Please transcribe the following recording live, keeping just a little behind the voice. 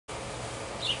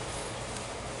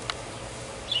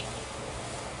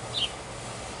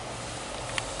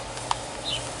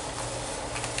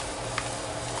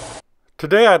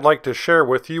Today I'd like to share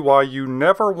with you why you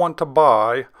never want to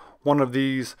buy one of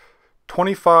these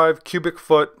 25 cubic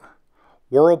foot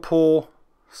Whirlpool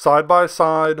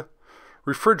side-by-side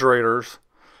refrigerators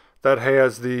that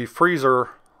has the freezer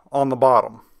on the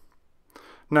bottom.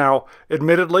 Now,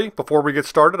 admittedly, before we get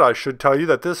started, I should tell you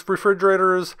that this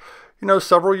refrigerator is,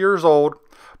 several years old,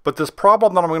 but this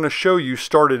problem that I'm going to show you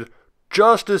started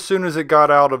just as soon as it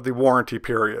got out of the warranty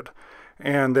period.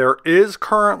 And there is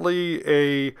currently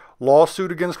a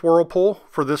lawsuit against Whirlpool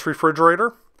for this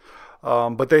refrigerator,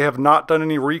 but they have not done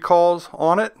any recalls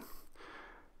on it.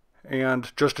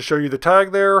 And just to show you the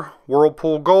tag there,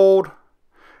 Whirlpool Gold,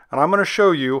 and I'm going to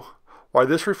show you why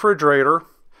this refrigerator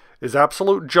is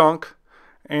absolute junk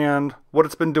and what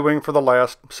it's been doing for the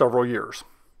last several years.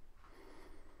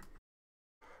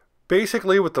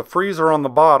 Basically, with the freezer on the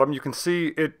bottom, you can see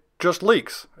it just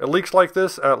leaks. It leaks like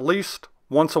this at least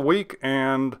once a week,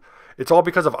 and it's all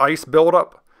because of ice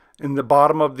buildup in the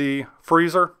bottom of the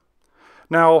freezer.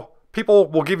 Now, people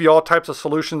will give you all types of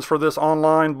solutions for this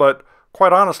online, but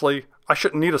quite honestly, I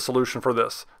shouldn't need a solution for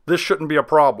this. This shouldn't be a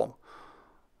problem.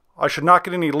 I should not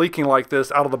get any leaking like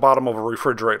this out of the bottom of a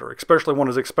refrigerator, especially one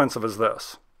as expensive as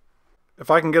this.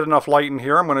 If I can get enough light in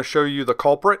here, I'm going to show you the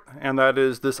culprit, and that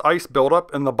is this ice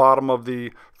buildup in the bottom of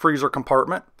the freezer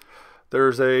compartment.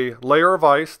 There's a layer of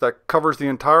ice that covers the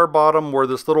entire bottom where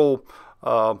this little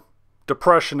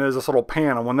depression is, this little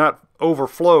pan, and when that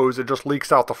overflows, it just leaks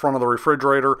out the front of the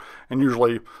refrigerator, and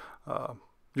usually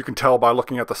you can tell by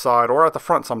looking at the side or at the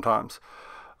front sometimes.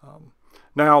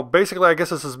 Now, basically, I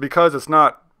guess this is because it's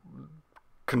not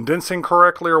condensing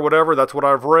correctly or whatever. That's what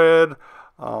I've read.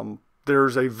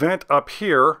 There's a vent up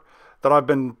here that I've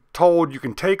been told you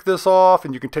can take this off,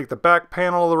 and you can take the back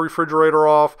panel of the refrigerator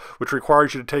off, which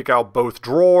requires you to take out both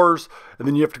drawers, and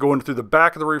then you have to go in through the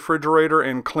back of the refrigerator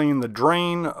and clean the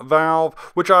drain valve,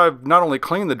 which I've not only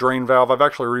cleaned the drain valve, I've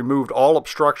actually removed all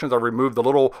obstructions. I've removed the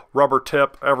little rubber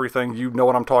tip, everything. You know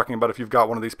what I'm talking about if you've got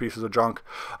one of these pieces of junk.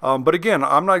 But again,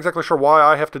 I'm not exactly sure why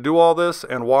I have to do all this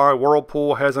and why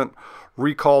Whirlpool hasn't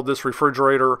recalled this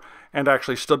refrigerator and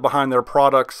actually stood behind their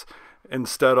products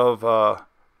instead of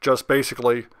just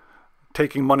basically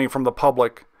taking money from the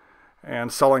public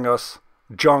and selling us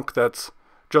junk that's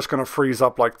just going to freeze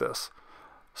up like this.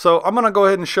 So I'm going to go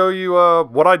ahead and show you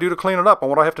what I do to clean it up and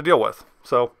what I have to deal with.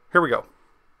 So here we go.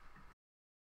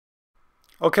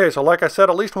 Okay, so like I said,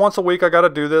 at least once a week I got to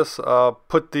do this.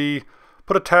 Put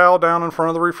a towel down in front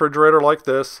of the refrigerator like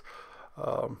this.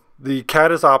 The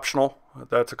cat is optional.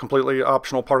 That's a completely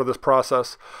optional part of this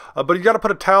process. But you got to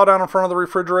put a towel down in front of the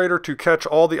refrigerator to catch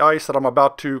all the ice that I'm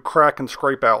about to crack and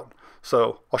scrape out.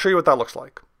 So I'll show you what that looks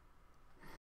like.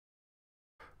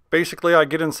 Basically, I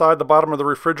get inside the bottom of the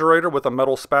refrigerator with a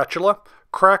metal spatula,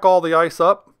 crack all the ice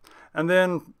up, and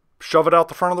then shove it out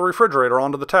the front of the refrigerator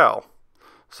onto the towel.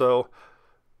 So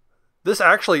this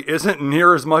actually isn't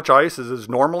near as much ice as is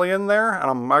normally in there, and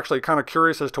I'm actually kind of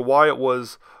curious as to why it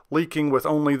was leaking with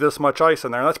only this much ice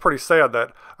in there. And that's pretty sad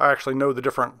that I actually know the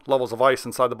different levels of ice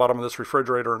inside the bottom of this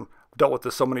refrigerator and dealt with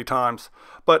this so many times.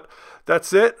 But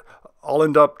that's it. I'll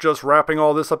end up just wrapping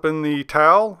all this up in the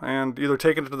towel and either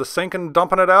taking it to the sink and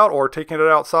dumping it out, or taking it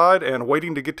outside and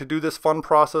waiting to get to do this fun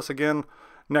process again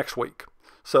next week.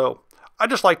 So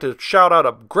I'd just like to shout out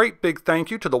a great big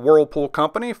thank you to the Whirlpool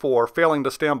company for failing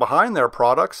to stand behind their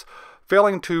products,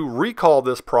 failing to recall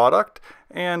this product,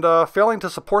 and failing to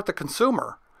support the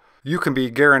consumer. You can be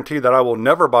guaranteed that I will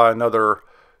never buy another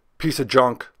piece of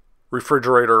junk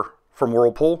refrigerator from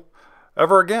Whirlpool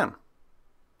ever again.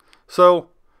 So,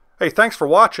 hey, thanks for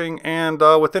watching, and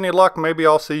with any luck, maybe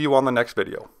I'll see you on the next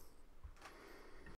video.